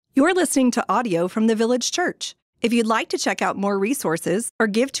You're listening to audio from the Village Church. If you'd like to check out more resources or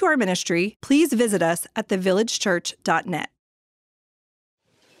give to our ministry, please visit us at thevillagechurch.net.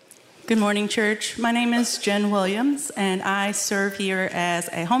 Good morning, church. My name is Jen Williams, and I serve here as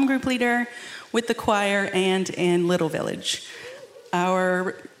a home group leader with the choir and in Little Village.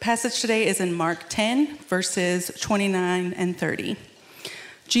 Our passage today is in Mark 10, verses 29 and 30.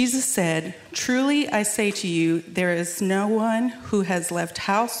 Jesus said, "Truly I say to you, there is no one who has left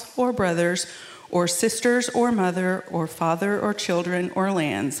house or brothers or sisters or mother or father or children or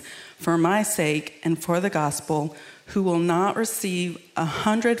lands for my sake and for the gospel, who will not receive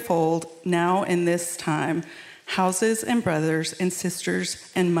 100-fold now in this time, houses and brothers and sisters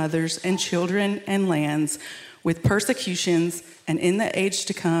and mothers and children and lands, with persecutions, and in the age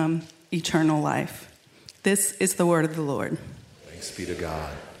to come, eternal life." This is the word of the Lord. Thanks be to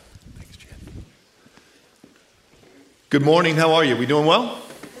God. Thanks, Jen. Good morning. How are you? We doing well?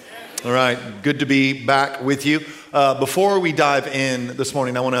 All right. Good to be back with you. Before we dive in this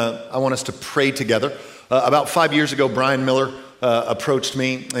morning, I want us to pray together. About 5 years ago, Brian Miller approached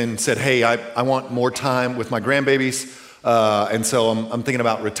me and said, "Hey, I want more time with my grandbabies, and so I'm thinking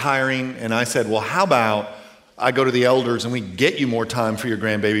about retiring." And I said, "Well, how about I go to the elders and we get you more time for your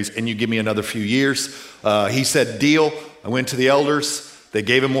grandbabies and you give me another few years?" He said, "Deal." I went to the elders. They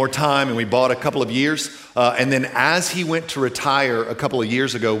gave him more time and we bought a couple of years. And then as he went to retire a couple of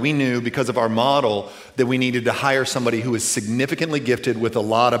years ago, we knew because of our model that we needed to hire somebody who is significantly gifted with a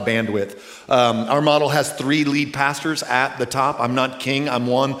lot of bandwidth. Our model has 3 lead pastors at the top. I'm not king, I'm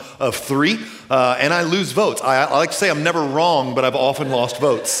one of 3. And I lose votes. I like to say I'm never wrong, but I've often lost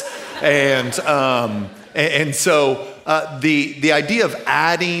votes. And so the idea of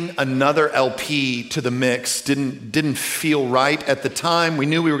adding another LP to the mix didn't feel right at the time. We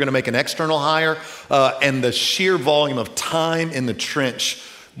knew we were going to make an external hire, and the sheer volume of time in the trench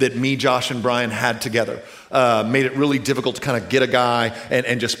that me, Josh, and Brian had together made it really difficult to kind of get a guy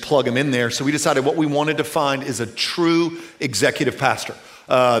and just plug him in there. So we decided what we wanted to find is a true executive pastor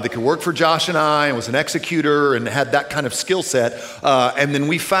that could work for Josh and I, and was an executor and had that kind of skill set. And then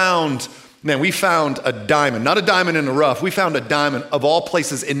we found a diamond, not a diamond in the rough. We found a diamond of all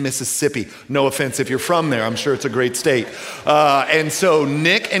places in Mississippi. No offense if you're from there. I'm sure it's a great state. And so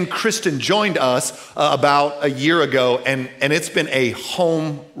Nick and Kristen joined us about a year ago, and it's been a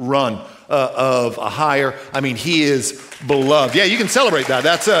home run of a hire. I mean, he is beloved. Yeah, you can celebrate that.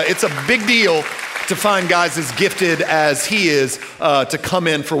 It's a big deal to find guys as gifted as he is to come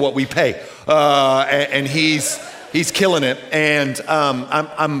in for what we pay. And He's killing it, and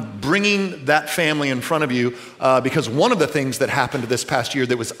I'm bringing that family in front of you because one of the things that happened this past year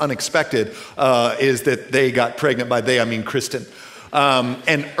that was unexpected is that they got pregnant. By they, I mean Kristen.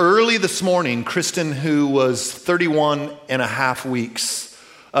 And early this morning, Kristen, who was 31 and a half weeks,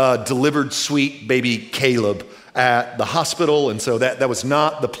 delivered sweet baby Caleb at the hospital. And so that was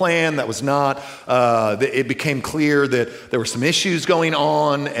not the plan. That was not, it became clear that there were some issues going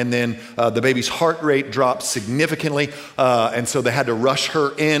on, and then the baby's heart rate dropped significantly. And so they had to rush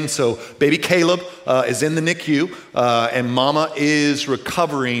her in. So baby Caleb is in the NICU, and mama is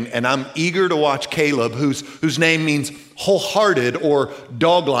recovering. And I'm eager to watch Caleb, whose name means wholehearted or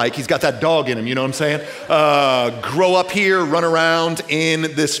dog-like. He's got that dog in him, you know what I'm saying? Grow up here, run around in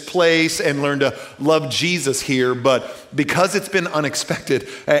this place, and learn to love Jesus here. But because it's been unexpected,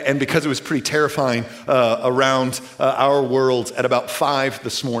 and because it was pretty terrifying around our world at about 5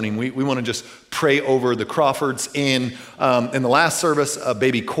 this morning, we want to just pray over the Crawfords. In the last service,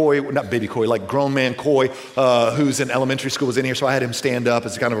 like grown man Coy, who's in elementary school, was in here, so I had him stand up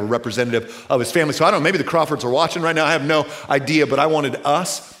as kind of a representative of his family. So I don't know, maybe the Crawfords are watching right now, I have no idea, but I wanted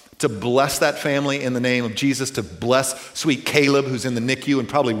us to bless that family in the name of Jesus, to bless sweet Caleb, who's in the NICU and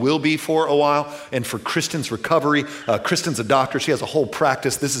probably will be for a while, and for Kristen's recovery. Kristen's a doctor. She has a whole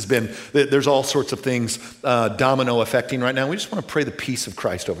practice. There's all sorts of things domino affecting right now. We just want to pray the peace of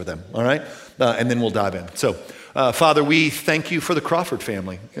Christ over them, all right? And then we'll dive in. So, Father, we thank you for the Crawford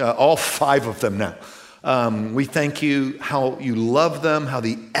family, all 5 of them now. We thank you how you love them, how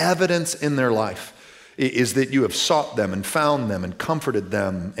the evidence in their life is that you have sought them and found them and comforted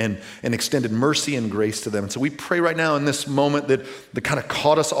them and extended mercy and grace to them. And so we pray right now in this moment that kind of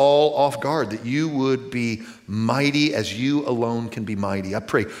caught us all off guard, that you would be mighty as you alone can be mighty. I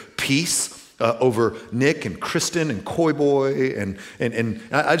pray peace over Nick and Kristen and Coy Boy, and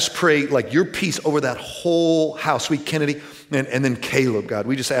I just pray like your peace over that whole house, sweet Kennedy, and then Caleb, God.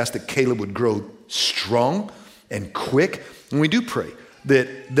 We just ask that Caleb would grow strong and quick. And we do pray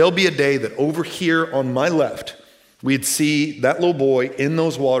that there'll be a day that over here on my left, we'd see that little boy in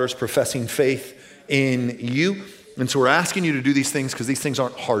those waters professing faith in you, And so we're asking you to do these things because these things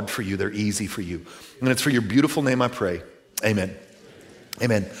aren't hard for you. They're easy for you. And it's for your beautiful name I pray. Amen.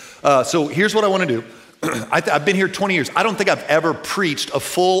 Amen. So here's what I want to do. I've been here 20 years. I don't think I've ever preached a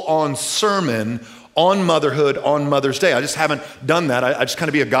full-on sermon on motherhood on Mother's Day. I just haven't done that. I just kind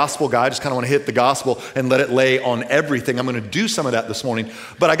of be a gospel guy. I just kind of want to hit the gospel and let it lay on everything. I'm going to do some of that this morning.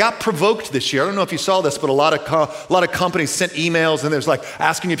 But I got provoked this year. I don't know if you saw this, but a lot of companies sent emails and there's like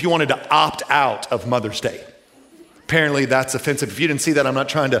asking if you wanted to opt out of Mother's Day. Apparently that's offensive. If you didn't see that, I'm not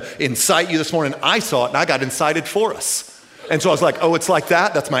trying to incite you this morning. I saw it and I got incited for us. And so I was like, oh, it's like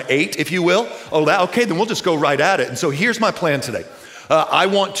that? That's my 8, if you will. Oh, okay, then we'll just go right at it. And so here's my plan today. I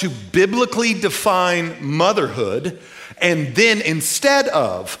want to biblically define motherhood, and then instead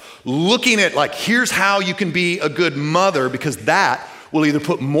of looking at like, here's how you can be a good mother, because that will either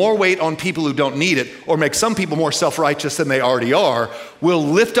put more weight on people who don't need it or make some people more self-righteous than they already are, we'll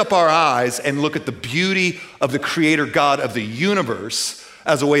lift up our eyes and look at the beauty of the Creator God of the universe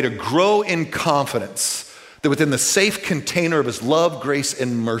as a way to grow in confidence that within the safe container of his love, grace,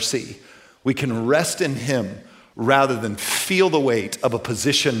 and mercy, we can rest in him rather than feel the weight of a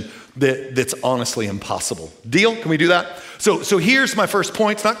position that's honestly impossible. Deal? Can we do that? So here's my first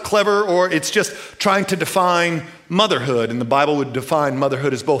point. It's not clever, or it's just trying to define motherhood. And the Bible would define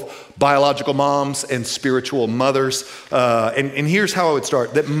motherhood as both biological moms and spiritual mothers. And here's how I would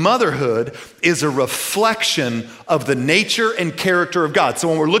start. That motherhood is a reflection of the nature and character of God. So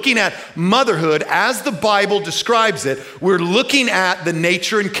when we're looking at motherhood as the Bible describes it, we're looking at the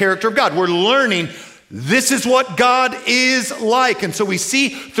nature and character of God. We're learning this is what God is like. And so we see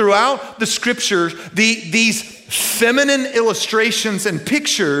throughout the scriptures these feminine illustrations and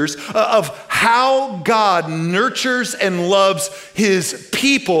pictures of how God nurtures and loves his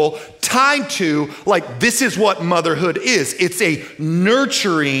people, tied to like, this is what motherhood is. It's a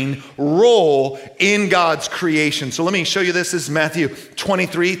nurturing role in God's creation. So let me show you this. This is Matthew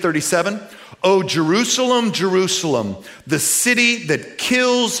 23:37. Oh, Jerusalem, Jerusalem, the city that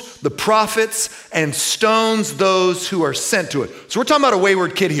kills the prophets and stones those who are sent to it. So we're talking about a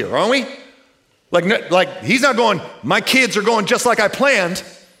wayward kid here, aren't we? Like he's not going, my kids are going just like I planned.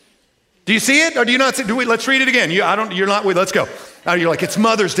 Do you see it? Or do you not see it? Let's read it again. You're not, wait, let's go. Now you're like, it's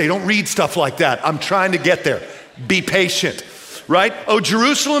Mother's Day. Don't read stuff like that. I'm trying to get there. Be patient. Right? Oh,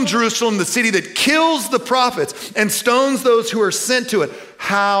 Jerusalem, Jerusalem, the city that kills the prophets and stones those who are sent to it.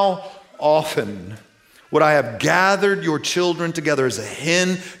 How often would I have gathered your children together as a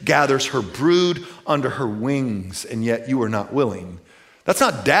hen gathers her brood under her wings, and yet you are not willing. That's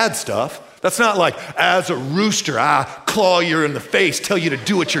not dad stuff. That's not like, as a rooster, I claw you in the face, tell you to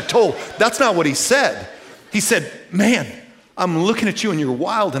do what you're told. That's not what he said. He said, man, I'm looking at you and you're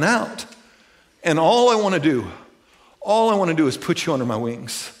wilding out. And all I want to do is put you under my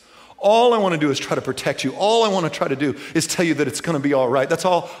wings. All I want to do is try to protect you. All I want to try to do is tell you that it's going to be all right. That's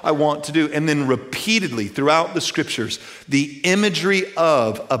all I want to do. And then repeatedly throughout the scriptures, the imagery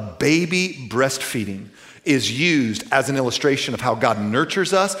of a baby breastfeeding is used as an illustration of how God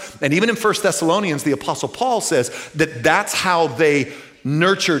nurtures us. And even in 1 Thessalonians, the Apostle Paul says that that's how they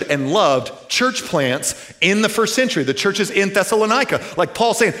nurtured and loved church plants in the first century, the churches in Thessalonica. Like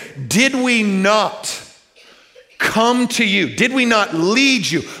Paul saying, did we not come to you? Did we not lead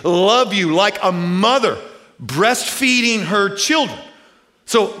you, love you like a mother breastfeeding her children?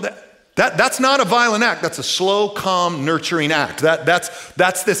 So that's not a violent act. That's a slow, calm, nurturing act.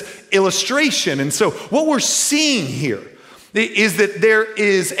 That's this illustration. And so what we're seeing here is that there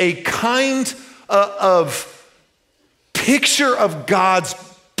is a kind of picture of God's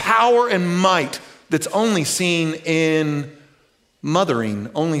power and might that's only seen in mothering,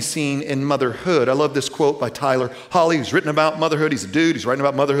 only seen in motherhood. I love this quote by Tyler Hawley, who's written about motherhood. He's a dude, he's writing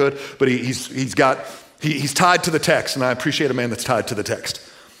about motherhood, but he's tied to the text, and I appreciate a man that's tied to the text.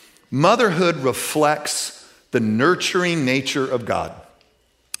 Motherhood reflects the nurturing nature of God.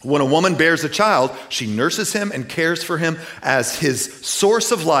 When a woman bears a child, she nurses him and cares for him as his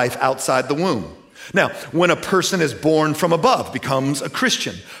source of life outside the womb. Now, when a person is born from above, becomes a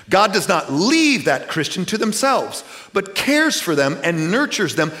Christian, God does not leave that Christian to themselves, but cares for them and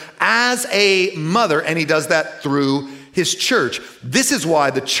nurtures them as a mother, and he does that through his church. This is why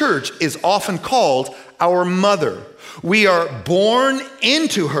the church is often called our mother. We are born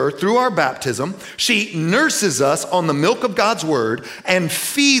into her through our baptism. She nurses us on the milk of God's word and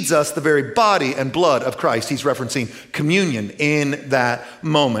feeds us the very body and blood of Christ. He's referencing communion in that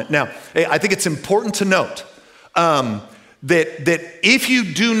moment. Now, I think it's important to note that if you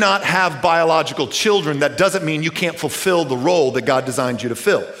do not have biological children, that doesn't mean you can't fulfill the role that God designed you to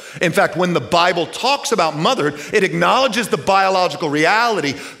fill. In fact, when the Bible talks about motherhood, it acknowledges the biological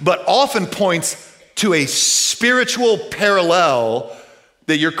reality, but often points to a spiritual parallel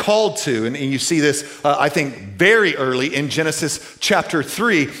that you're called to. And you see this, I think, very early in Genesis chapter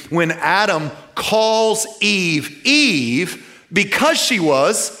 3, when Adam calls Eve because she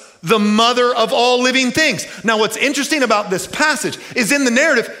was the mother of all living things. Now, what's interesting about this passage is in the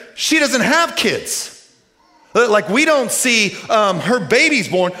narrative, she doesn't have kids. Like, we don't see her babies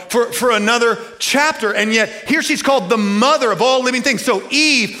born for another chapter, and yet here she's called the mother of all living things. So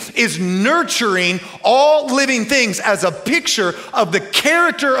Eve is nurturing all living things as a picture of the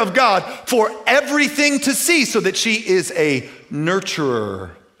character of God for everything to see, so that she is a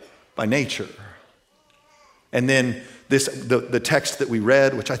nurturer by nature. And then the text that we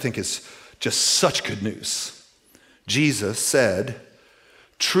read, which I think is just such good news. Jesus said,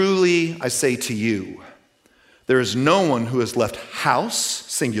 "Truly I say to you, there is no one who has left house,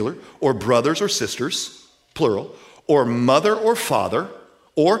 singular, or brothers or sisters, plural, or mother or father,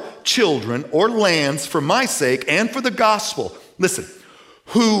 or children or lands for my sake and for the gospel, listen,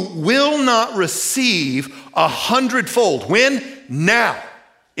 who will not receive 100-fold. When? Now,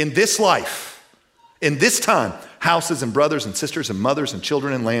 in this life, in this time, houses and brothers and sisters and mothers and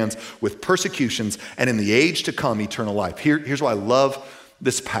children and lands with persecutions, and in the age to come, eternal life." Here's why I love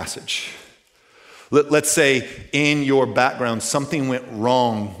this passage. Let's say in your background, something went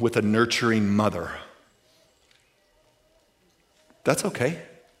wrong with a nurturing mother. That's okay.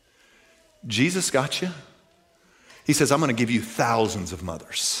 Jesus got you. He says, "I'm going to give you thousands of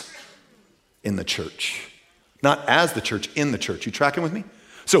mothers in the church." Not as the church, in the church. You tracking with me?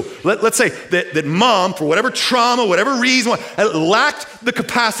 So let's say that mom, for whatever trauma, whatever reason, lacked the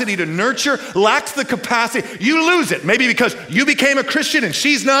capacity to nurture, lacked the capacity. You lose it. Maybe because you became a Christian and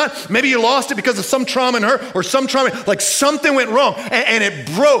she's not. Maybe you lost it because of some trauma in her or some trauma, like something went wrong and it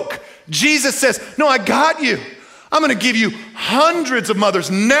broke. Jesus says, "No, I got you. I'm going to give you hundreds of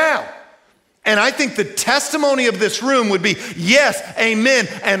mothers now." And I think the testimony of this room would be, yes, amen,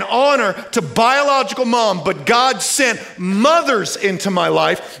 and honor to biological mom, but God sent mothers into my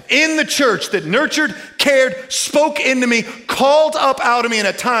life in the church that nurtured, cared, spoke into me, called up out of me, and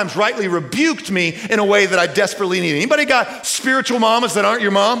at times rightly rebuked me in a way that I desperately needed. Anybody got spiritual mamas that aren't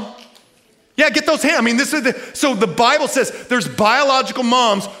your mom? Yeah, get those hands. I mean, so the Bible says there's biological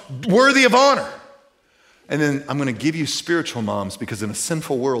moms worthy of honor. And then I'm going to give you spiritual moms, because in a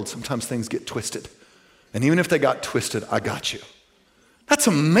sinful world, sometimes things get twisted. And even if they got twisted, I got you. That's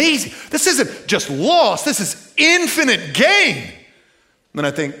amazing. This isn't just loss. This is infinite gain. And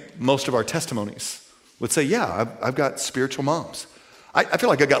I think most of our testimonies would say, yeah, I've got spiritual moms. I feel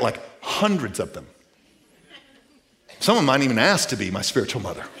like I got like hundreds of them. Someone might even ask to be my spiritual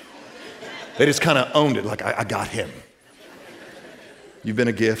mother. They just kind of owned it, like I got him. You've been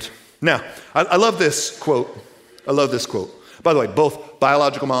a gift. Now, I love this quote. I love this quote. By the way, both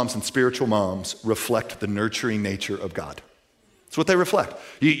biological moms and spiritual moms reflect the nurturing nature of God. That's what they reflect.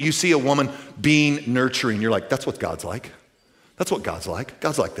 You see a woman being nurturing, you're like, that's what God's like. That's what God's like.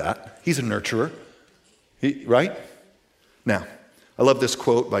 God's like that. He's a nurturer, right? Now, I love this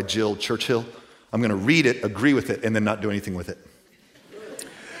quote by Jill Churchill. I'm going to read it, agree with it, and then not do anything with it.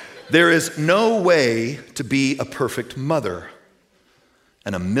 "There is no way to be a perfect mother,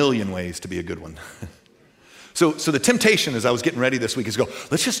 and a million ways to be a good one." So the temptation as I was getting ready this week is go,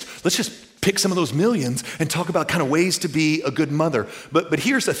 let's just pick some of those millions and talk about kind of ways to be a good mother. But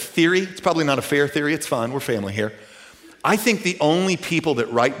here's a theory. It's probably not a fair theory. It's fine. We're family here. I think the only people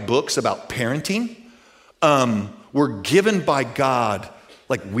that write books about parenting were given by God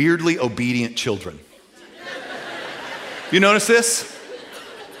like weirdly obedient children. You notice this?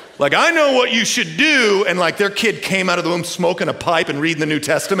 Like, I know what you should do, and like their kid came out of the womb smoking a pipe and reading the New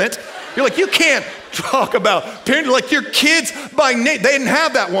Testament. You're like, you can't talk about parenting. Like, your kids by name, they didn't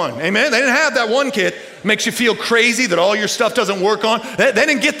have that one, amen? They didn't have that one kid. Makes you feel crazy that all your stuff doesn't work on. They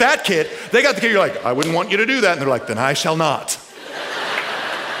didn't get that kid. They got the kid, you're like, I wouldn't want you to do that. And they're like, then I shall not.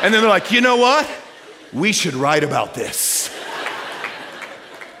 And then they're like, you know what? We should write about this.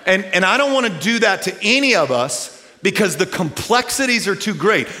 And I don't want to do that to any of us, because the complexities are too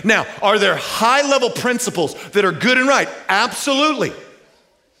great. Now, are there high-level principles that are good and right? Absolutely.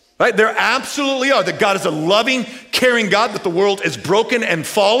 Right? There absolutely are. That God is a loving, caring God, that the world is broken and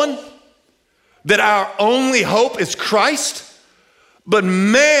fallen, that our only hope is Christ. But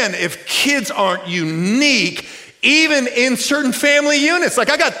man, if kids aren't unique, even in certain family units,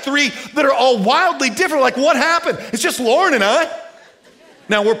 like I got 3 that are all wildly different, like what happened? It's just Lauren and I.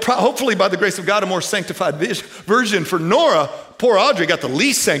 Now, we're hopefully, by the grace of God, a more sanctified version for Nora. Poor Audrey got the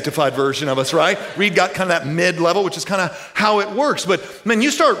least sanctified version of us, right? Reed got kind of that mid-level, which is kind of how it works. But, man,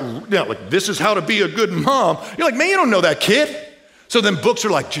 you start, like, this is how to be a good mom. You're like, man, you don't know that kid. So then books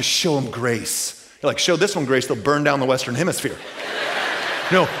are like, just show him grace. You're like, show this one grace, they'll burn down the Western Hemisphere.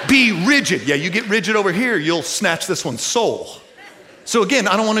 No, be rigid. Yeah, you get rigid over here, you'll snatch this one's soul. So again,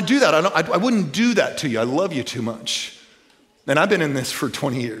 I don't want to do that. I wouldn't do that to you. I love you too much. And I've been in this for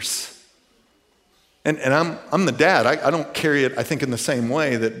 20 years. And I'm the dad. I don't carry it, I think, in the same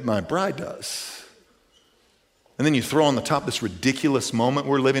way that my bride does. And then you throw on the top this ridiculous moment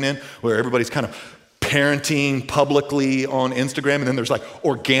we're living in where everybody's kind of parenting publicly on Instagram, and then there's like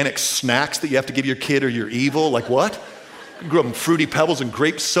organic snacks that you have to give your kid or you're evil. Like what? You grew up on Fruity Pebbles and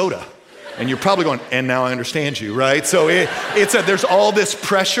grape soda. And you're probably going, and now I understand you, right? So there's all this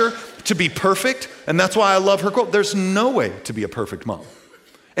pressure to be perfect, and that's why I love her quote. There's no way to be a perfect mom.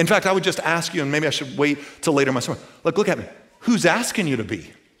 In fact, I would just ask you, and maybe I should wait till later in my sermon. Look at me. Who's asking you to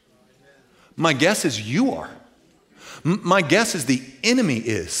be? My guess is you are. My guess is the enemy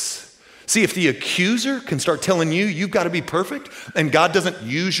is. See, if the accuser can start telling you you've got to be perfect, and God doesn't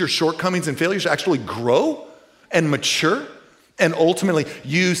use your shortcomings and failures to actually grow and mature, and ultimately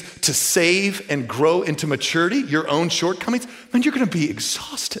use to save and grow into maturity your own shortcomings, then you're going to be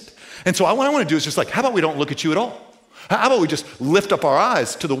exhausted. And so what I want to do is just like, how about we don't look at you at all? How about we just lift up our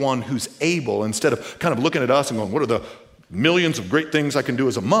eyes to the one who's able instead of kind of looking at us and going, what are the millions of great things I can do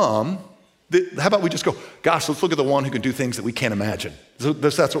as a mom? How about we just go, gosh, let's look at the one who can do things that we can't imagine. So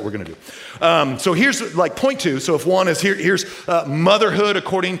that's what we're going to do. So here's like point two. So if one is here's motherhood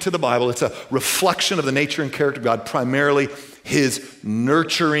according to the Bible. It's a reflection of the nature and character of God, primarily his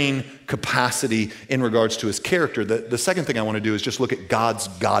nurturing capacity in regards to his character. The second thing I want to do is just look at God's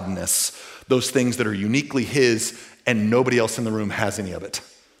godness, those things that are uniquely his and nobody else in the room has any of it.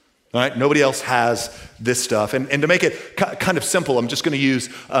 All right, nobody else has this stuff. And to make it kind of simple, I'm just going to use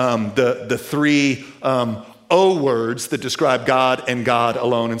the three O words that describe God and God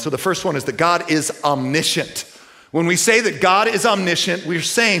alone. And so the first one is that God is omniscient. When we say that God is omniscient, we're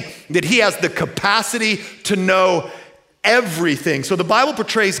saying that he has the capacity to know everything. So the Bible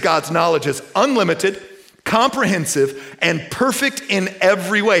portrays God's knowledge as unlimited, comprehensive, and perfect in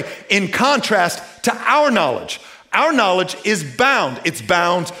every way. In contrast to our knowledge. Our knowledge is bound. It's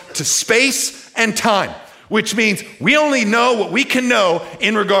bound to space and time, which means we only know what we can know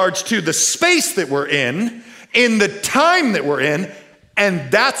in regards to the space that we're in the time that we're in,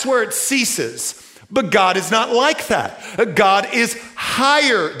 and that's where it ceases. But God is not like that. God is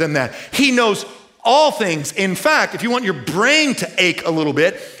higher than that. He knows all things. In fact, if you want your brain to ache a little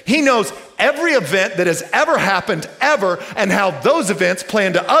bit, he knows every event that has ever happened ever and how those events play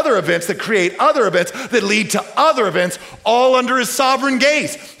into other events that create other events that lead to other events, all under his sovereign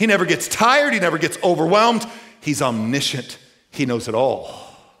gaze. He never gets tired. He never gets overwhelmed. He's omniscient. He knows it all.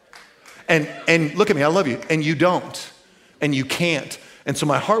 And look at me, I love you. And you don't. And you can't. And so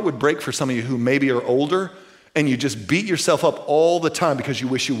my heart would break for some of you who maybe are older and you just beat yourself up all the time because you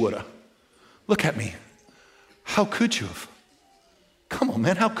wish you woulda. Look at me. How could you have? Come on,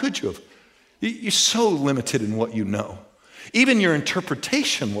 man, how could you have? You're so limited in what you know. Even your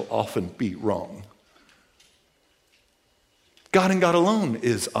interpretation will often be wrong. God and God alone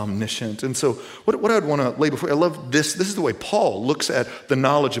is omniscient. And so what I'd want to lay before you, I love this. This is the way Paul looks at the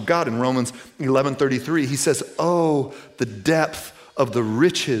knowledge of God in Romans 11:33. He says, oh, the depth of the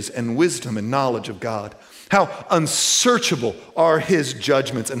riches and wisdom and knowledge of God. How unsearchable are his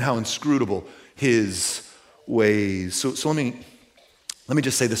judgments and how inscrutable his ways. So let me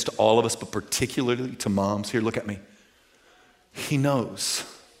just say this to all of us, but particularly to moms. Here, look at me. He knows.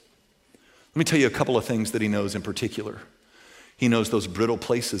 Let me tell you a couple of things that he knows in particular. He knows those brittle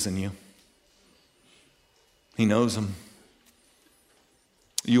places in you. He knows them.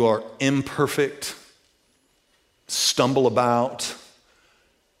 You are imperfect, stumble about.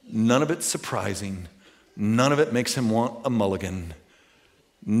 None of it's surprising. None of it makes him want a mulligan.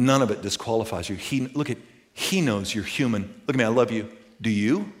 None of it disqualifies you. He knows you're human. Look at me, I love you. Do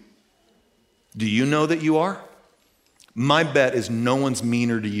you? Do you know that you are? My bet is no one's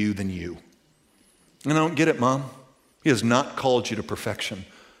meaner to you than you. And I don't get it, Mom. He has not called you to perfection.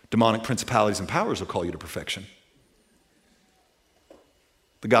 Demonic principalities and powers will call you to perfection.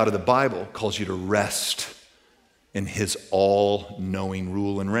 The God of the Bible calls you to rest in his all-knowing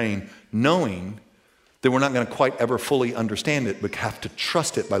rule and reign, knowing that we're not going to quite ever fully understand it, but have to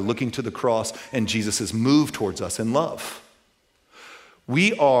trust it by looking to the cross and Jesus' move towards us in love.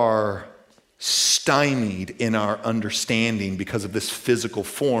 We are stymied in our understanding because of this physical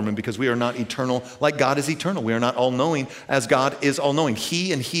form and because we are not eternal like God is eternal. We are not all-knowing as God is all-knowing.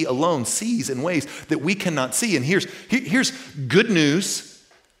 He and he alone sees in ways that we cannot see. And here's good news.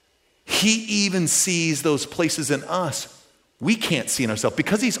 He even sees those places in us we can't see in ourselves.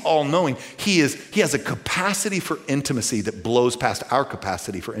 Because he's all-knowing, he has a capacity for intimacy that blows past our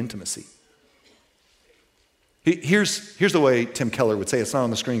capacity for intimacy. Here's the way Tim Keller would say it. It's not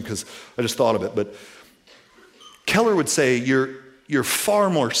on the screen because I just thought of it, but Keller would say you're far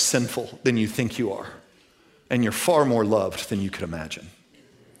more sinful than you think you are, and you're far more loved than you could imagine.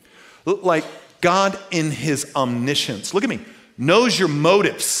 Like God in his omniscience, look at me, knows your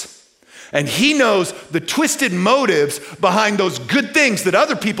motives. And he knows the twisted motives behind those good things that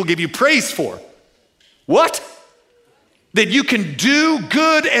other people give you praise for. What? That you can do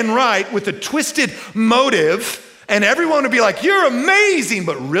good and right with a twisted motive, and everyone would be like, you're amazing,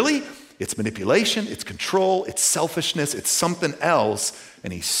 but really, it's manipulation, it's control, it's selfishness, it's something else,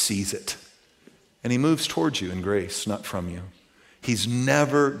 and he sees it. And he moves towards you in grace, not from you. He's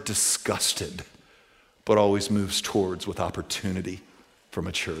never disgusted, but always moves towards with opportunity for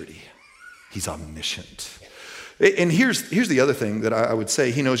maturity. He's omniscient. And here's the other thing that I would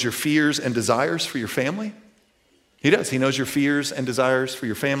say. He knows your fears and desires for your family. He does. He knows your fears and desires for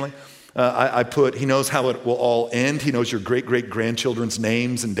your family. He knows how it will all end. He knows your great-great-grandchildren's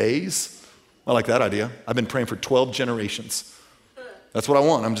names and days. I like that idea. I've been praying for 12 generations. That's what I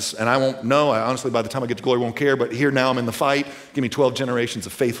want. And I won't know. I honestly, by the time I get to glory, won't care. But here now I'm in the fight. Give me 12 generations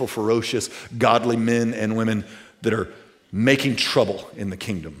of faithful, ferocious, godly men and women that are making trouble in the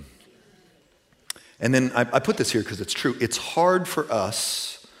kingdom. And then I put this here because it's true. It's hard for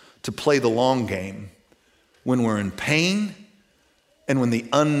us to play the long game when we're in pain and when the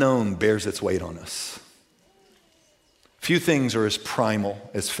unknown bears its weight on us. Few things are as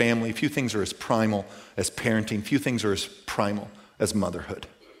primal as family. Few things are as primal as parenting. Few things are as primal as motherhood.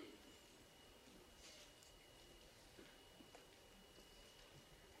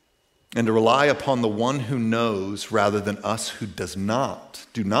 And to rely upon the one who knows rather than us who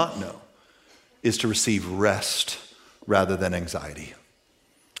do not know, is to receive rest rather than anxiety.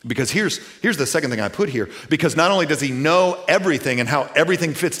 Because here's the second thing I put here. Because not only does he know everything and how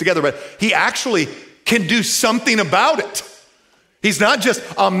everything fits together, but he actually can do something about it. He's not just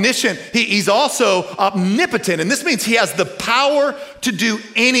omniscient, he's also omnipotent. And this means he has the power to do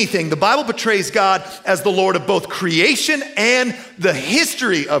anything. The Bible portrays God as the Lord of both creation and the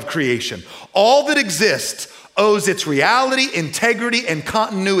history of creation. All that exists owes its reality, integrity, and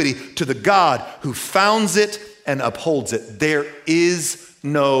continuity to the God who founds it and upholds it. There is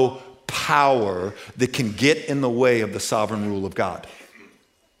no power that can get in the way of the sovereign rule of God.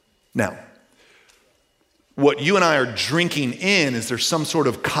 Now, what you and I are drinking in is there's some sort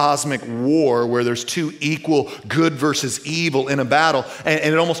of cosmic war where there's two equal good versus evil in a battle,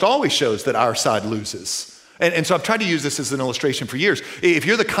 and it almost always shows that our side loses. And so I've tried to use this as an illustration for years. If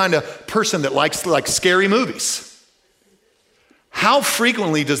you're the kind of person that likes scary movies, how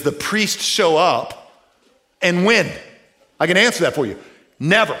frequently does the priest show up and win? I can answer that for you.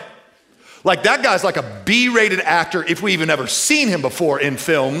 Never. Like that guy's like a B-rated actor if we've even ever seen him before in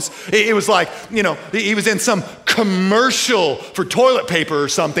films. It was like, he was in some commercial for toilet paper or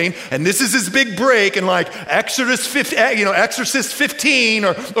something, and this is his big break, and like Exorcist 15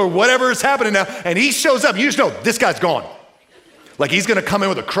 or whatever is happening now, and he shows up, you just know this guy's gone. Like he's gonna come in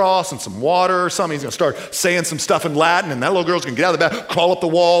with a cross and some water or something, he's gonna start saying some stuff in Latin, and that little girl's gonna get out of the bed, crawl up the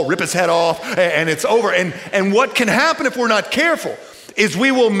wall, rip his head off, and it's over. And what can happen if we're not careful is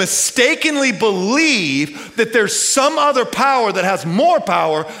we will mistakenly believe that there's some other power that has more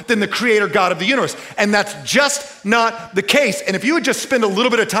power than the creator God of the universe. And that's just not the case. And if you would just spend a little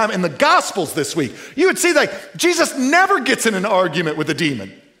bit of time in the Gospels this week, you would see like Jesus never gets in an argument with a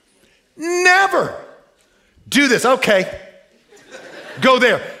demon. Never. Do this, okay. Go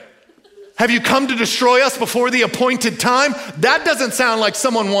there. Have you come to destroy us before the appointed time? That doesn't sound like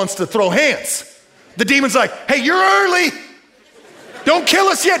someone wants to throw hands. The demon's like, hey, you're early. Don't kill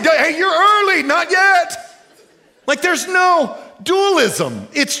us yet. Hey, you're early. Not yet. Like there's no dualism.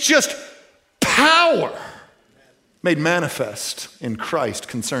 It's just power made manifest in Christ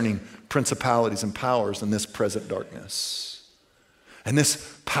concerning principalities and powers in this present darkness. And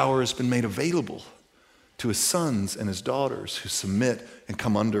this power has been made available to his sons and his daughters who submit and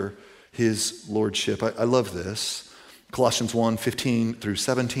come under his lordship. I love this. Colossians 1:15 through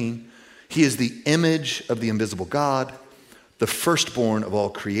 17. He is the image of the invisible God, the firstborn of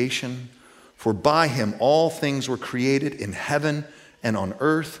all creation. For by him all things were created in heaven and on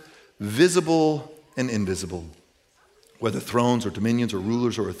earth, visible and invisible. Whether thrones or dominions or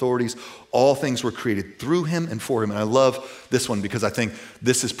rulers or authorities, all things were created through him and for him. And I love this one because I think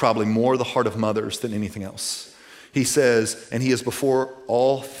this is probably more the heart of mothers than anything else. He says, and he is before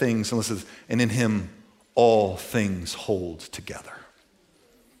all things, and listen, and in him all things hold together.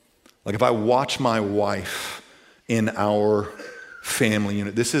 Like if I watch my wife in our family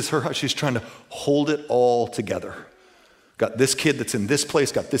unit, this is her, she's trying to hold it all together. Got this kid that's in this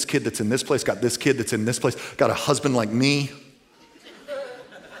place, got this kid that's in this place, got this kid that's in this place, got a husband like me.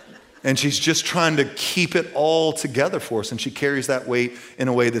 And she's just trying to keep it all together for us. And she carries that weight in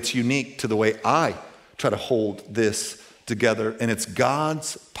a way that's unique to the way I try to hold this together. And it's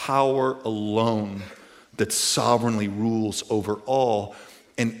God's power alone that sovereignly rules over all.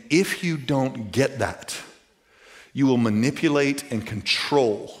 And if you don't get that, you will manipulate and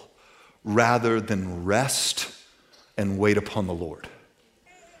control rather than rest and wait upon the Lord.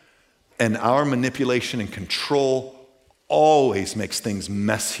 And our manipulation and control always makes things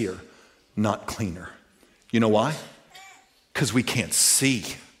messier, not cleaner. You know why? Because we can't see.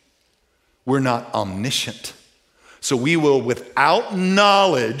 We're not omniscient. So we will, without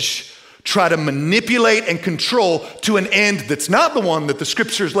knowledge, try to manipulate and control to an end that's not the one that the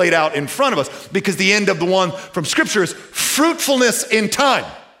scriptures laid out in front of us, because the end of the one from scripture is fruitfulness in time.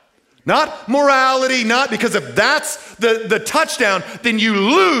 Not morality, not because if that's the touchdown, then you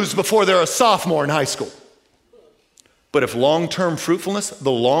lose before they're a sophomore in high school. But if long-term fruitfulness, the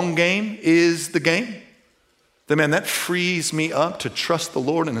long game is the game, then man, that frees me up to trust the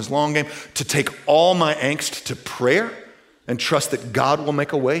Lord in his long game, to take all my angst to prayer and trust that God will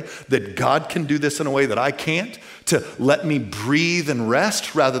make a way, that God can do this in a way that I can't, to let me breathe and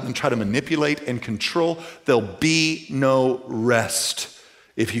rest rather than try to manipulate and control. There'll be no rest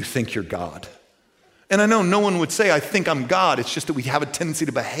if you think you're God. And I know no one would say, I think I'm God. It's just that we have a tendency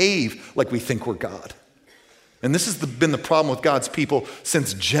to behave like we think we're God. And this has been the problem with God's people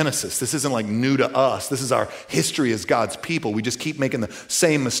since Genesis. This isn't like new to us. This is our history as God's people. We just keep making the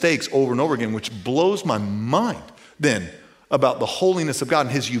same mistakes over and over again, which blows my mind then about the holiness of God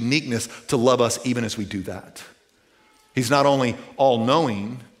and his uniqueness to love us even as we do that. He's not only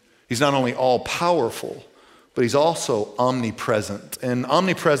all-knowing, he's not only all-powerful, but he's also omnipresent. And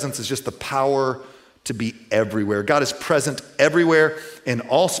omnipresence is just the power to be everywhere. God is present everywhere in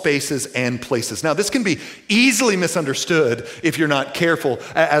all spaces and places. Now, this can be easily misunderstood if you're not careful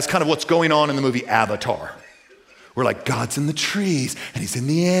as kind of what's going on in the movie Avatar. We're like, God's in the trees and he's in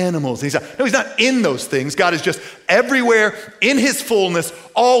the animals. And he's not in those things. God is just everywhere in his fullness,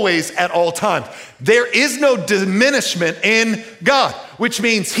 always at all times. There is no diminishment in God, which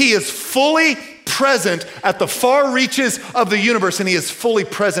means he is fully present at the far reaches of the universe, and he is fully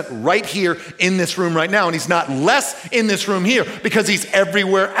present right here in this room right now. And he's not less in this room here because he's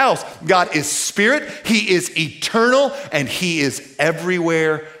everywhere else. God is spirit, he is eternal, and he is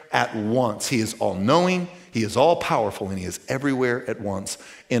everywhere at once. He is all-knowing, he is all-powerful, and he is everywhere at once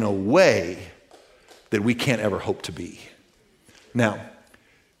in a way that we can't ever hope to be. Now,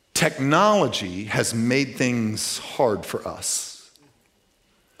 technology has made things hard for us,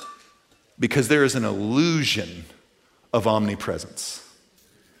 because there is an illusion of omnipresence.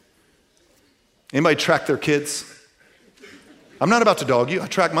 Anybody track their kids? I'm not about to dog you. I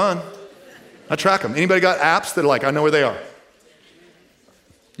track mine. I track them. Anybody got apps that are like, I know where they are?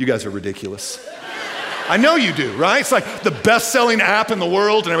 You guys are ridiculous. I know you do, right? It's like the best-selling app in the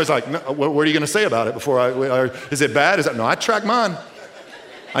world, and everybody's like, no, what are you going to say about it before is it bad? No, I track mine.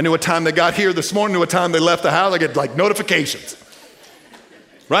 I knew what time they got here this morning, knew what time they left the house. I get like notifications.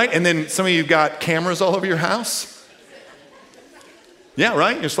 Right? And then some of you got cameras all over your house. Yeah,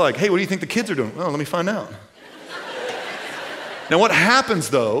 right? You're just like, hey, what do you think the kids are doing? Oh, let me find out. Now, what happens,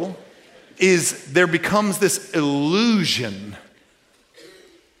 though, is there becomes this illusion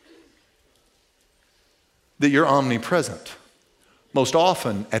that you're omnipresent, most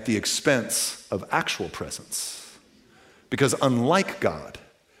often at the expense of actual presence. Because unlike God,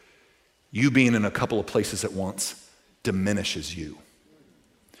 you being in a couple of places at once diminishes you.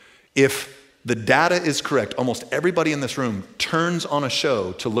 If the data is correct, almost everybody in this room turns on a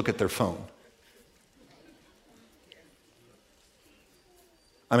show to look at their phone.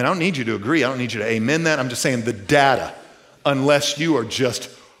 I mean, I don't need you to agree. I don't need you to amen that. I'm just saying the data, unless you are just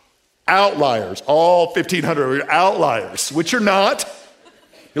outliers, all 1,500 are outliers, which you're not.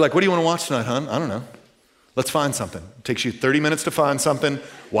 You're like, what do you want to watch tonight, hon? I don't know. Let's find something. It takes you 30 minutes to find something.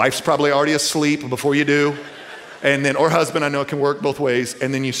 Wife's probably already asleep before you do. And then, or husband, I know it can work both ways.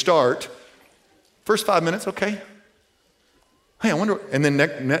 And then you start, first 5 minutes, okay. Hey, I wonder, and then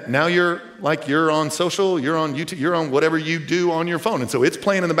now you're on social, you're on YouTube, you're on whatever you do on your phone. And so it's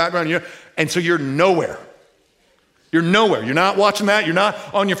playing in the background, and so you're nowhere. You're nowhere. You're not watching that, you're not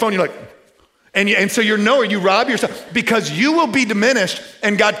on your phone, you're like, and so you're nowhere, you rob yourself, because you will be diminished,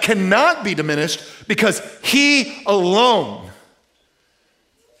 and God cannot be diminished because he alone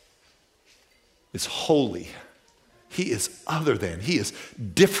is holy. He is other than. He is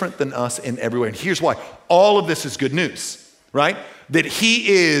different than us in every way. And here's why. All of this is good news, right? That he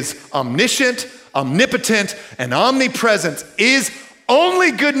is omniscient, omnipotent, and omnipresent is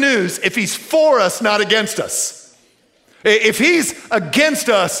only good news if he's for us, not against us. If he's against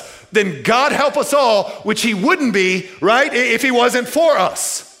us, then God help us all, which he wouldn't be, right, if he wasn't for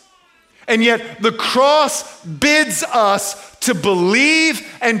us. And yet the cross bids us to believe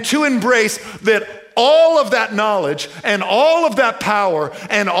and to embrace that all of that knowledge and all of that power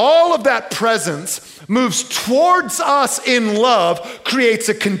and all of that presence moves towards us in love, creates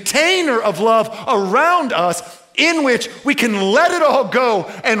a container of love around us in which we can let it all go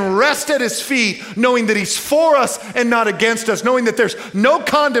and rest at his feet, knowing that he's for us and not against us, knowing that there's no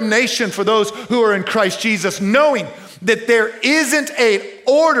condemnation for those who are in Christ Jesus, knowing that there isn't an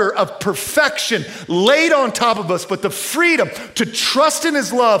order of perfection laid on top of us, but the freedom to trust in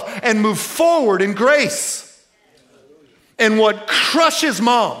his love and move forward in grace. And what crushes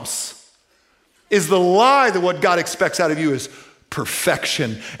moms is the lie that what God expects out of you is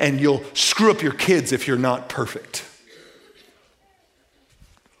perfection, and you'll screw up your kids if you're not perfect.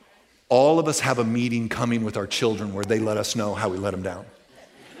 All of us have a meeting coming with our children where they let us know how we let them down.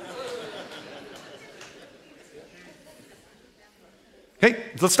 Hey,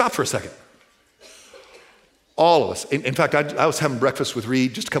 let's stop for a second. All of us. In fact, I was having breakfast with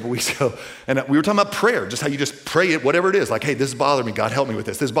Reed just a couple weeks ago, and we were talking about prayer, just how you just pray it, whatever it is. Like, hey, this is bothering me. God, help me with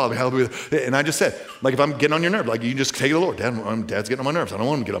this. This is bothering me. Help me with it. And I just said, like, if I'm getting on your nerves, like, you just take it to the Lord. Dad's getting on my nerves. I don't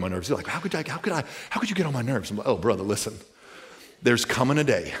want him to get on my nerves. He's like, how could you get on my nerves? I'm like, oh, brother, listen. There's coming a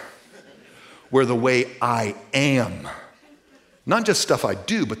day where the way I am, not just stuff I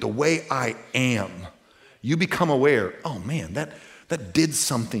do, but the way I am, you become aware, oh man, that did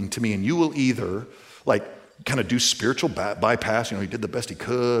something to me. And you will either, like, kind of do spiritual bypass, he did the best he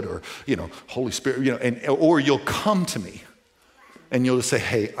could, or, Holy Spirit, or you'll come to me and you'll just say,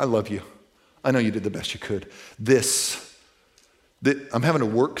 hey, I love you. I know you did the best you could. I'm having to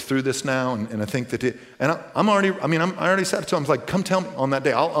work through this now, and I think that I already said it to him. I was like, come tell me on that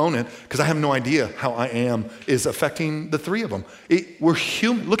day. I'll own it, because I have no idea how I am is affecting the three of them. We're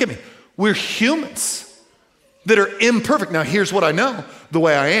human. Look at me. We're humans that are imperfect. Now, here's what I know. The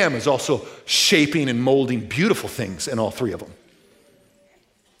way I am is also shaping and molding beautiful things in all three of them.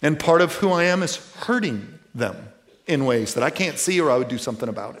 And part of who I am is hurting them in ways that I can't see, or I would do something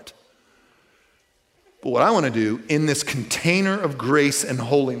about it. But what I want to do in this container of grace and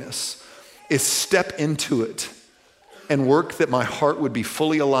holiness is step into it and work that my heart would be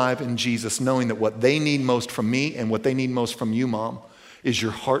fully alive in Jesus, knowing that what they need most from me and what they need most from you, Mom, is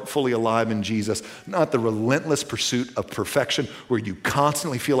your heart fully alive in Jesus, not the relentless pursuit of perfection where you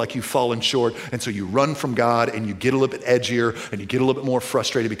constantly feel like you've fallen short, and so you run from God and you get a little bit edgier and you get a little bit more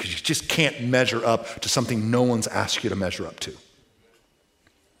frustrated because you just can't measure up to something no one's asked you to measure up to.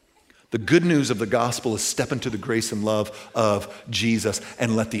 The good news of the gospel is step into the grace and love of Jesus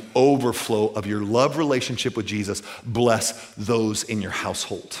and let the overflow of your love relationship with Jesus bless those in your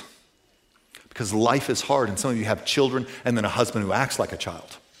household. Because life is hard, and some of you have children and then a husband who acts like a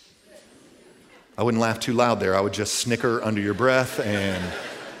child. I wouldn't laugh too loud there. I would just snicker under your breath. And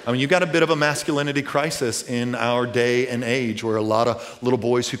you've got a bit of a masculinity crisis in our day and age, where a lot of little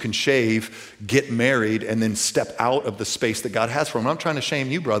boys who can shave get married and then step out of the space that God has for them. I'm not trying to shame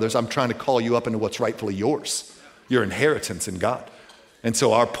you, brothers. I'm trying to call you up into what's rightfully yours, your inheritance in God. And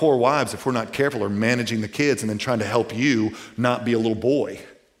so our poor wives, if we're not careful, are managing the kids and then trying to help you not be a little boy.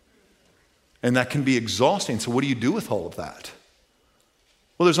 And that can be exhausting. So what do you do with all of that?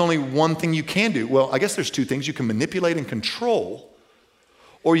 Well, there's only one thing you can do. Well, I guess there's two things. You can manipulate and control,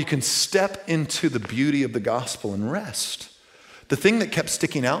 or you can step into the beauty of the gospel and rest. The thing that kept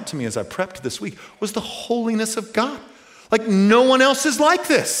sticking out to me as I prepped this week was the holiness of God. Like, no one else is like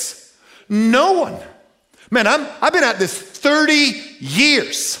this. No one. Man, I've been at this 30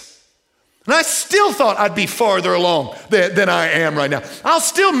 years. And I still thought I'd be farther along than I am right now. I'll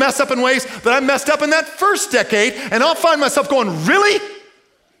still mess up in ways that I messed up in that first decade, and I'll find myself going, really?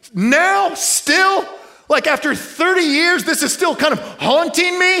 Now? Still? Like, after 30 years, this is still kind of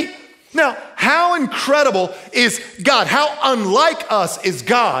haunting me? Now, how incredible is God? How unlike us is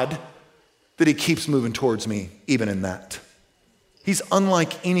God that he keeps moving towards me even in that? He's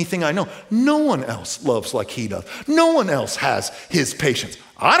unlike anything I know. No one else loves like he does. No one else has his patience.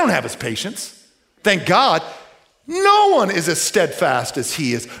 I don't have his patience. Thank God. No one is as steadfast as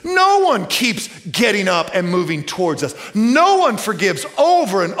he is. No one keeps getting up and moving towards us. No one forgives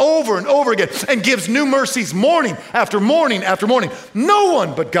over and over and over again and gives new mercies morning after morning after morning. No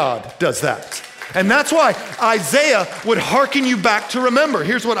one but God does that. And that's why Isaiah would hearken you back to remember.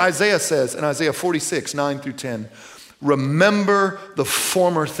 Here's what Isaiah says in Isaiah 46, 9 through 10. Remember the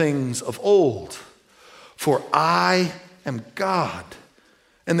former things of old, for I am God,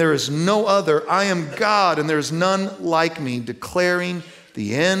 and there is no other. I am God, and there is none like me, declaring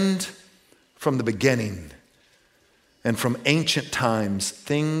the end from the beginning, and from ancient times,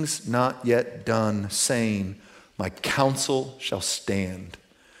 things not yet done, saying, my counsel shall stand,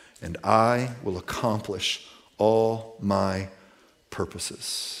 and I will accomplish all my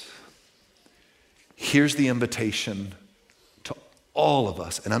purposes. Here's the invitation to all of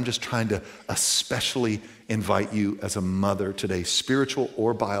us, and I'm just trying to especially invite you as a mother today, spiritual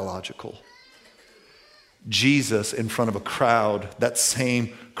or biological. Jesus in front of a crowd, that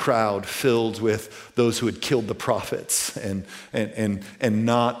same crowd filled with those who had killed the prophets and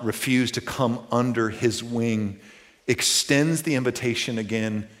not refused to come under his wing, extends the invitation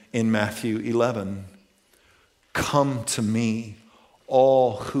again in Matthew 11. Come to me,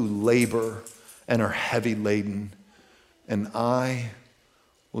 all who labor and are heavy laden, and I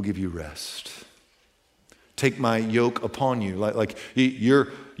will give you rest. Take my yoke upon you. Like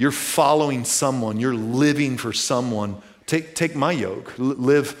you're following someone, you're living for someone. Take my yoke,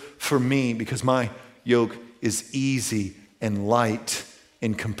 live for me, because my yoke is easy and light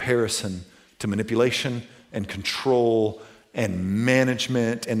in comparison to manipulation and control and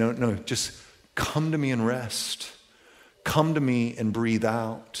management. And no, just come to me and rest. Come to me and breathe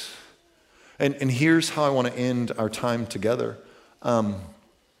out. And here's how I want to end our time together.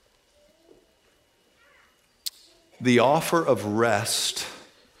 The offer of rest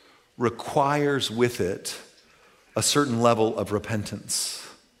requires with it a certain level of repentance.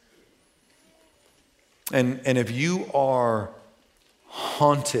 And if you are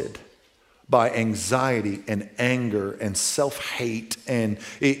haunted by anxiety and anger and self-hate, and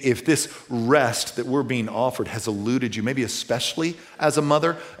if this rest that we're being offered has eluded you, maybe especially as a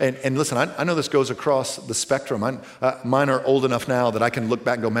mother, and listen, I know this goes across the spectrum. Mine are old enough now that I can look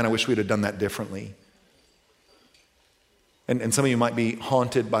back and go, man, I wish we'd have done that differently. And some of you might be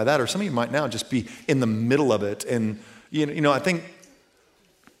haunted by that, or some of you might now just be in the middle of it. And you know, I think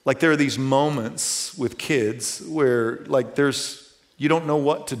like there are these moments with kids where like you don't know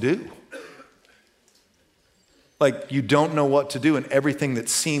what to do. Like you don't know what to do, and everything that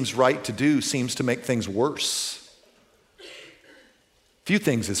seems right to do seems to make things worse. Few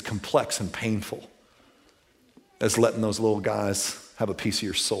things as complex and painful as letting those little guys have a piece of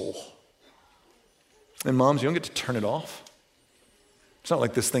your soul. And moms, you don't get to turn it off. It's not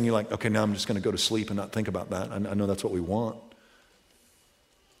like this thing you're like, okay, now I'm just going to go to sleep and not think about that. I know that's what we want.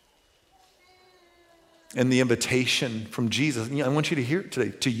 And the invitation from Jesus, I want you to hear it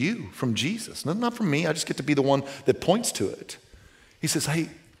today, to you, from Jesus. Not from me, I just get to be the one that points to it. He says, hey,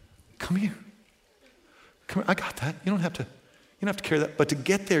 come here. Come here, I got that. You don't have to carry that. But to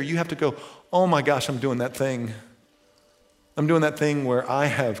get there, you have to go, oh my gosh, I'm doing that thing. I'm doing that thing where I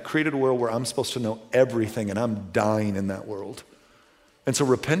have created a world where I'm supposed to know everything, and I'm dying in that world. And so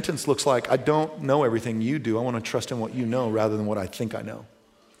repentance looks like, I don't know everything you do. I want to trust in what you know rather than what I think I know.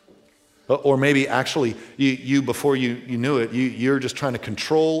 Or maybe actually you before you knew it, you're just trying to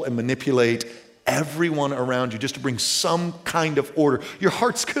control and manipulate everyone around you just to bring some kind of order. Your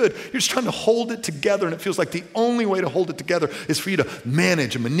heart's good. You're just trying to hold it together, and it feels like the only way to hold it together is for you to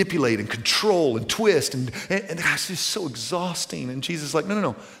manage and manipulate and control and twist. And that's just so exhausting. And Jesus is like,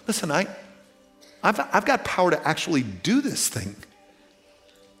 no. Listen, I've got power to actually do this thing.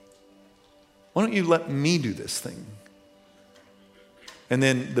 Why don't you let me do this thing? And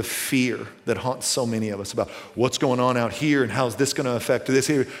then the fear that haunts so many of us about what's going on out here and how's this going to affect this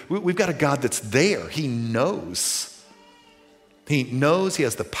here. We've got a God that's there. He knows. He knows he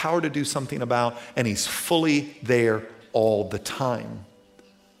has the power to do something about, and he's fully there all the time.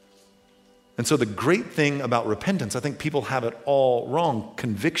 And so the great thing about repentance, I think people have it all wrong.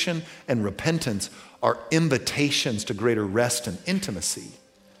 Conviction and repentance are invitations to greater rest and intimacy.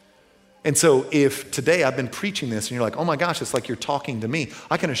 And so if today I've been preaching this and you're like, oh my gosh, it's like you're talking to me,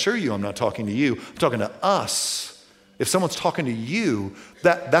 I can assure you I'm not talking to you. I'm talking to us. If someone's talking to you,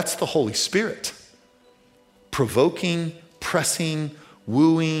 that's the Holy Spirit. Provoking, pressing,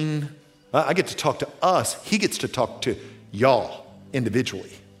 wooing. I get to talk to us. He gets to talk to y'all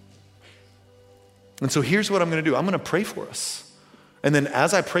individually. And so here's what I'm going to do. I'm going to pray for us. And then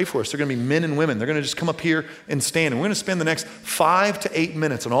as I pray for us, they're going to be men and women. They're going to just come up here and stand. And we're going to spend the next 5 to 8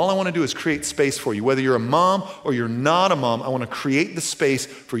 minutes. And all I want to do is create space for you. Whether you're a mom or you're not a mom, I want to create the space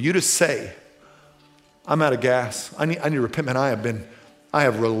for you to say, I'm out of gas. I need to repent. Man, I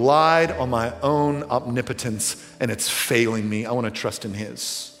have relied on my own omnipotence, and it's failing me. I want to trust in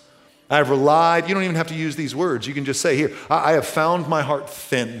his. I have relied. You don't even have to use these words. You can just say, here, I have found my heart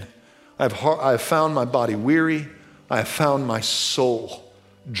thin. I have found my body weary. I have found my soul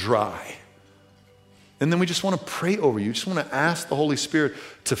dry. And then we just want to pray over you. Just want to ask the Holy Spirit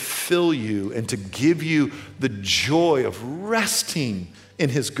to fill you and to give you the joy of resting in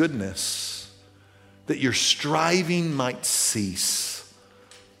his goodness, that your striving might cease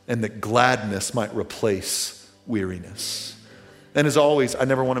and that gladness might replace weariness. And as always, I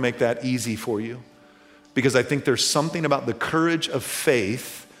never want to make that easy for you, because I think there's something about the courage of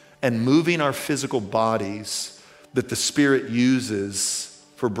faith and moving our physical bodies that the Spirit uses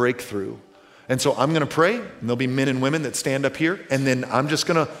for breakthrough. And so I'm going to pray, and there'll be men and women that stand up here, and then I'm just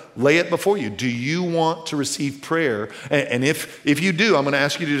going to lay it before you. Do you want to receive prayer? And if you do, I'm going to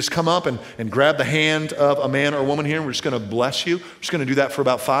ask you to just come up and grab the hand of a man or a woman here, and we're just going to bless you. We're just going to do that for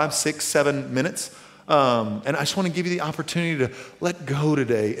about 5, 6, 7 minutes. And I just want to give you the opportunity to let go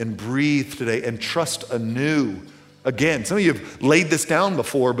today and breathe today and trust anew. Again, some of you have laid this down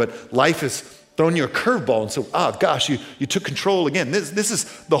before, but life has thrown you a curveball, and so, gosh, you took control again. This is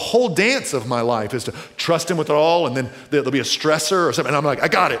the whole dance of my life, is to trust him with it all, and then there'll be a stressor or something, and I'm like, I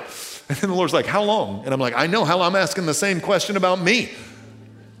got it. And then the Lord's like, how long? And I'm like, I know how long. I'm asking the same question about me.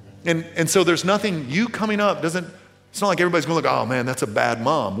 And so there's nothing, you coming up doesn't, it's not like everybody's going to look, oh man, that's a bad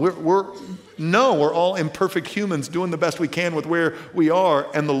mom. We're all imperfect humans doing the best we can with where we are,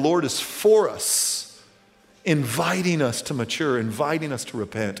 and the Lord is for us, inviting us to mature, inviting us to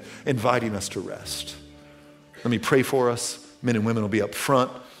repent, inviting us to rest. Let me pray for us. Men and women will be up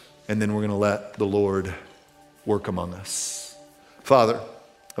front, and then we're going to let the Lord work among us. Father,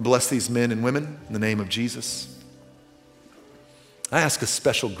 I bless these men and women in the name of Jesus. I ask a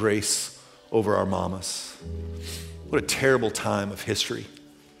special grace over our mamas. What a terrible time of history.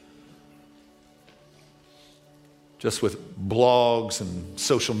 Just with blogs and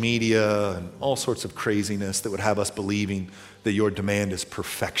social media and all sorts of craziness that would have us believing that your demand is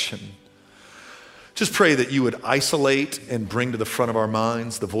perfection. Just pray that you would isolate and bring to the front of our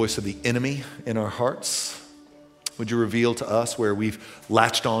minds the voice of the enemy in our hearts. Would you reveal to us where we've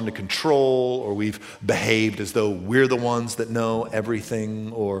latched on to control, or we've behaved as though we're the ones that know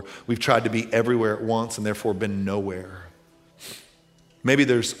everything, or we've tried to be everywhere at once and therefore been nowhere. Maybe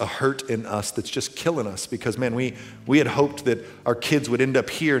there's a hurt in us that's just killing us because, man, we had hoped that our kids would end up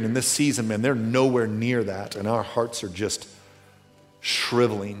here, and in this season, man, they're nowhere near that, and our hearts are just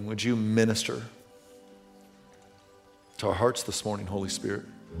shriveling. Would you minister to our hearts this morning, Holy Spirit?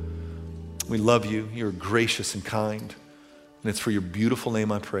 We love you. You're gracious and kind, and it's for your beautiful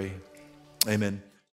name I pray. Amen.